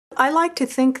I like to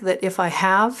think that if I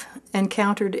have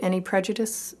encountered any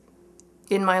prejudice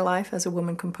in my life as a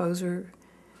woman composer,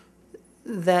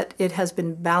 that it has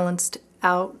been balanced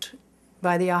out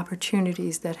by the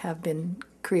opportunities that have been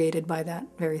created by that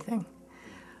very thing.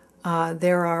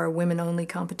 There are women-only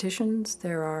competitions,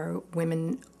 there are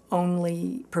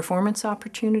women-only performance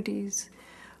opportunities,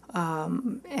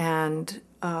 and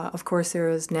of course there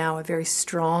is now a very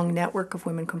strong network of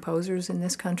women composers in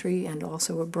this country and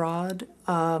also abroad,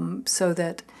 so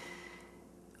that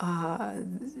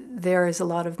there is a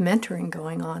lot of mentoring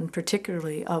going on,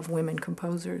 particularly of women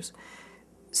composers,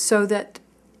 so that,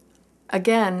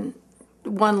 again,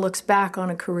 one looks back on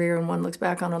a career and one looks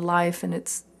back on a life, and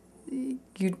it's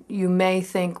you may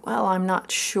think, well, I'm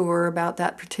not sure about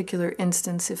that particular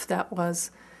instance, if that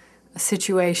was a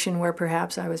situation where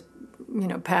perhaps I was,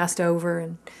 passed over,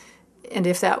 and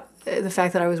if that the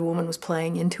fact that I was a woman was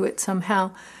playing into it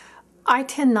somehow. I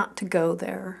tend not to go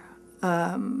there,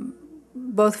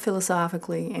 both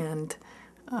philosophically and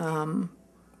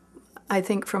I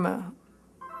think from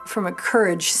a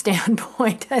courage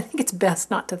standpoint, I think it's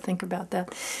best not to think about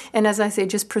that. And as I say,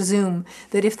 just presume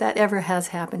that if that ever has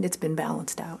happened, it's been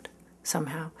balanced out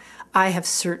somehow. I have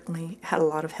certainly had a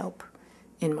lot of help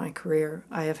in my career.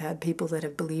 I have had people that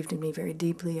have believed in me very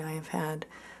deeply. I have had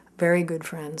very good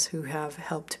friends who have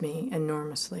helped me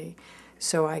enormously.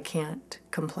 So I can't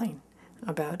complain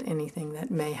about anything that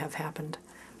may have happened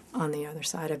on the other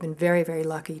side. I've been very, very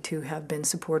lucky to have been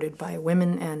supported by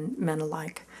women and men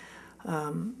alike.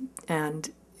 And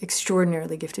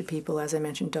extraordinarily gifted people, as I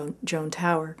mentioned, Joan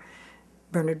Tower.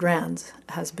 Bernard Rands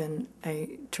has been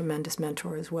a tremendous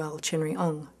mentor as well, Chinri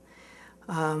Ong.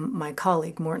 My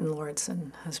colleague, Morton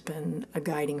Lauritsen, has been a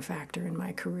guiding factor in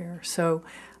my career. So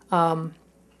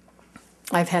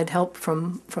I've had help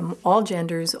from all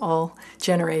genders, all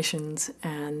generations,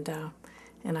 and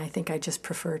I think I just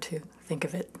prefer to think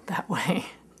of it that way.